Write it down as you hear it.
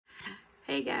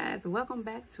Hey guys, welcome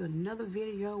back to another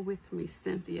video with me,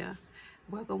 Cynthia.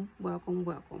 Welcome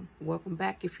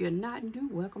back. If you're not new,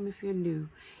 welcome if you're new.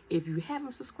 If you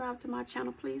haven't subscribed to my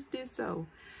channel, please do so.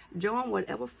 Join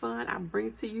whatever fun I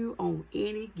bring to you on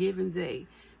any given day,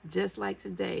 just like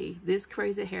today, this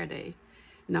crazy hair day.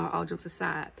 No, all jokes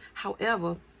aside.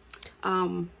 However,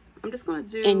 I'm just gonna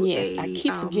do I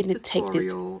keep forgetting to take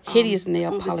this hideous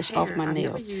nail polish off my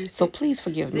nails, so please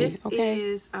forgive me, okay?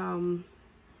 This is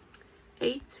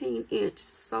 18-inch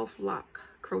soft lock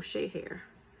crochet hair.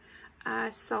 I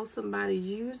saw somebody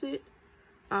use it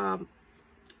on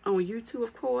YouTube,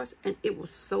 of course, and it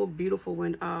was so beautiful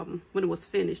when it was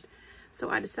finished. So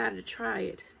I decided to try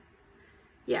it.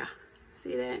 Yeah,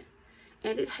 see that?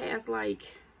 And it has like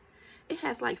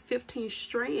 15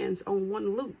 strands on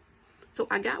one loop. So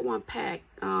I got one pack,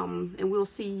 and we'll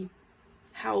see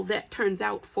how that turns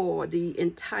out for the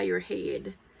entire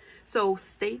head. So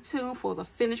stay tuned for the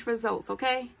finished results,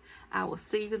 okay? I will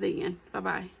see you then.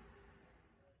 Bye-bye.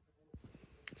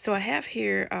 So I have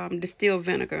here distilled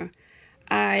vinegar.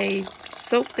 I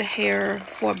soak the hair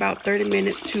for about 30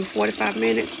 minutes to 45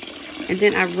 minutes, and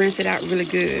then I rinse it out really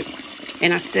good.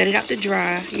 And I set it out to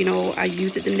dry. You know, I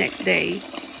used it the next day.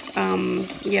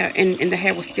 Yeah, and the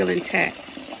hair was still intact.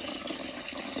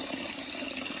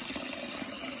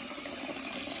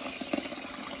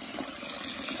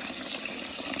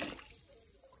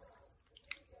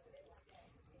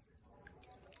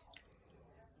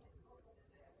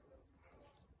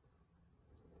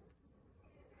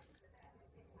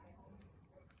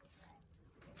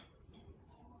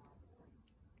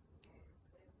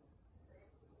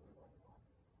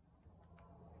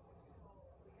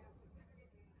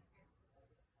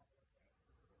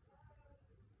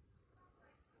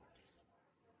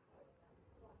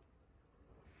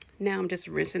 Now I'm just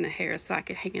rinsing the hair so I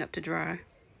can hang it up to dry.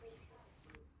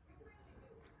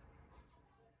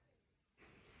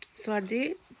 So I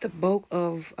did the bulk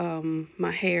of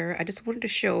my hair. I just wanted to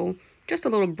show just a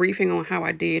little briefing on how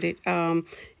I did it.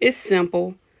 It's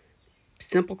simple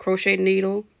crochet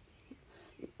needle.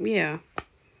 Yeah.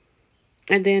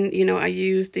 And then, you know, I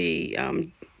used the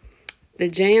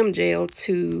jam gel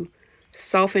to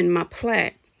soften my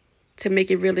plait to make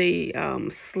it really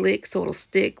slick so it'll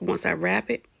stick once I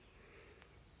wrap it.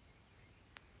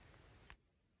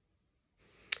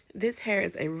 This hair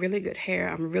is a really good hair.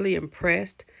 I'm really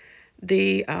impressed.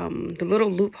 The little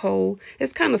loophole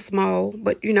is kind of small,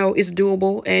 but you know, it's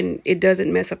doable and it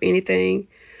doesn't mess up anything.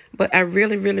 But I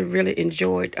really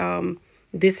enjoyed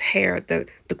this hair,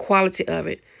 the quality of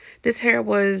it. This hair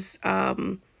was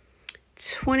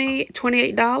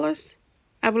 $28,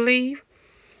 I believe.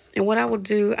 And what I will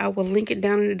do, I will link it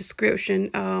down in the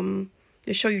description to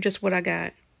show you just what I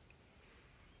got.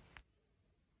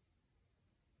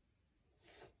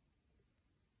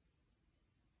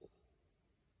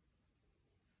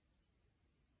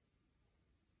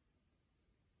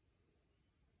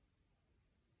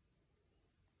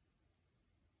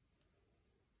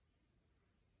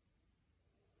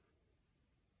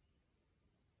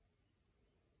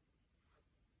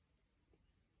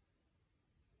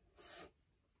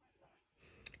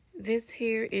 This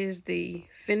here is the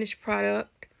finished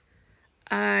product.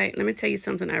 Let me tell you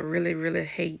something I really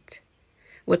hate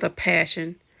with a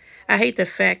passion. I hate the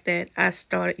fact that I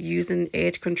started using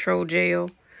edge control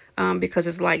gel because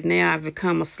it's like now I've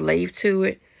become a slave to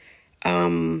it.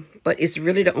 But it's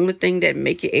really the only thing that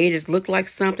make your edges look like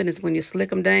something is when you slick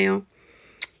them down.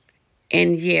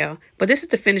 And yeah, but this is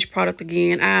the finished product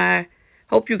again. I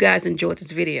hope you guys enjoyed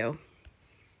this video.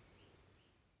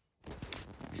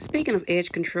 Speaking of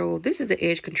edge control, this is the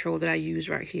edge control that I use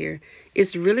right here.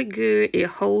 It's really good. It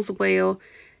holds well.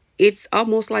 It's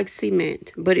almost like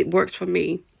cement, but it works for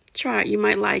me. Try it. You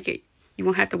might like it. You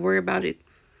won't have to worry about it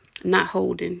not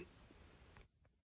holding.